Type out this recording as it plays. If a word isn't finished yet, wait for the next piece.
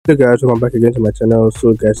Hey guys, welcome back again to my channel.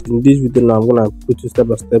 So guys, in this video now I'm gonna put you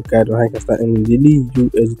step-by-step guide on how you can start earning daily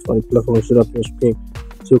USDT from the platform shown up on your screen.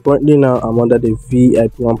 So currently now I'm under the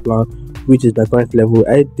VIP1 plan, which is my current level.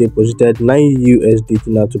 I deposited 9 USDT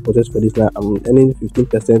now to purchase for this. Now I'm earning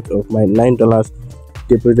 15% of my $9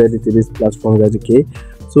 deposited into this platform, guys. Okay,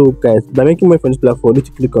 so guys, by making money from this platform, you need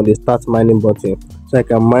to click on the start mining button so I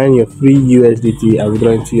can mine your free USDT and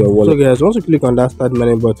withdraw into your wallet. So guys, once you click on that start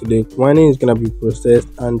mining button, the mining is gonna be processed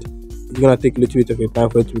and it's gonna take a little bit of a time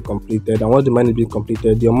for it to be completed. And once the mining is being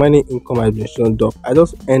completed, your mining income has been shown up. I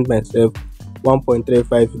just earned myself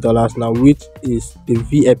 $1.35 now, which is the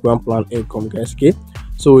VIP1 plan income, guys. Okay,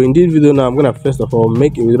 so in this video now I'm gonna first of all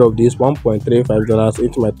make a withdrawal of this $1.35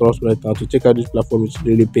 into my Trust Wallet account to check out this platform is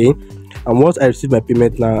really paying. And once I receive my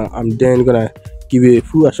payment now, I'm then gonna give you a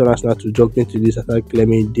full assurance now to jump into this and start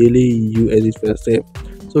claiming daily USDT for yourself.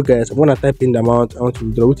 So guys, I'm gonna type in the amount I want to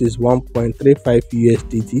withdraw, which is 1.35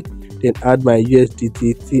 USDT. Then add my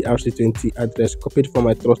USDT TRC20 address copied from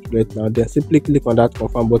my Trust Wallet now. Then simply click on that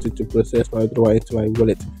confirm button to process my withdrawal into my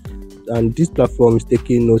wallet. And this platform is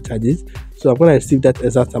taking no charges, so I'm going to receive that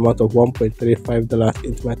exact amount of $1.35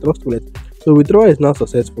 into my Trust Wallet. So withdrawal is now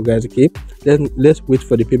successful, guys. Okay, then let's wait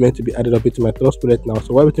for the payment to be added up into my Trust Wallet now.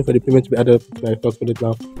 So while waiting for the payment to be added up into my Trust Wallet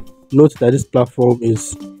now, note that this platform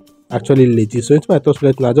is actually legit. So into my Trust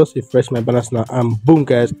Wallet now, just refresh my balance now, and boom,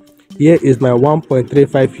 guys, here is my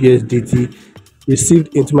 1.35 USDT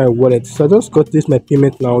received into my wallet. So I just got this my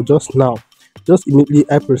payment now, just immediately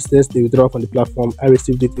I processed the withdrawal from the platform. I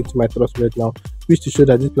received it into my Trust Wallet now, which to show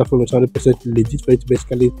that this platform is 100% legit for it to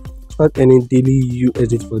basically start earning daily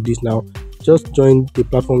USDT for this now. Just join the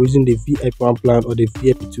platform using the VIP1 plan or the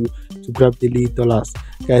VIP2 to grab daily dollars.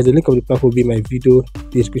 Guys, the link of the platform will be in my video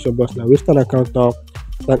description box now. Register an account now,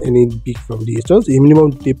 start earning big from this. Just a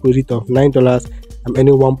minimum deposit of $9. I'm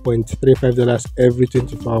earning $1.35 every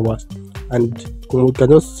 24 hours. And you can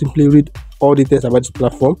just simply read all details about this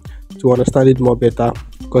platform to understand it more better,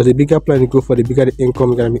 because the bigger plan you go for, the bigger the income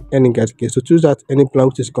you're gonna be earning, guys. Okay, so choose that any plan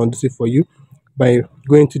which is conducive for you by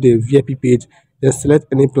going to the VIP page, then select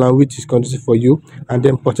any plan which is conducive for you, and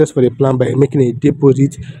then purchase for the plan by making a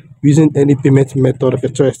deposit using any payment method of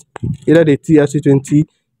your choice, either the TRC20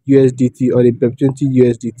 USDT or the BEP20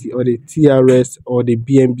 USDT or the TRS or the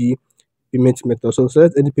BNB payment method. So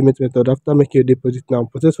select any payment method. After making your deposit now,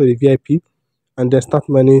 purchase for the VIP and then start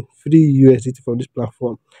mining free USDT from this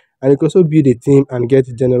platform. And you can also build a team and get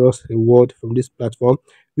generous reward from this platform,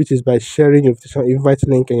 which is by sharing your invite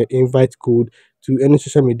link and your invite code to any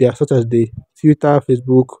social media such as the Twitter,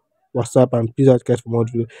 Facebook, WhatsApp, and please out guys for more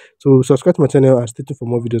videos. So subscribe to my channel and stay tuned for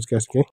more videos, guys. Okay.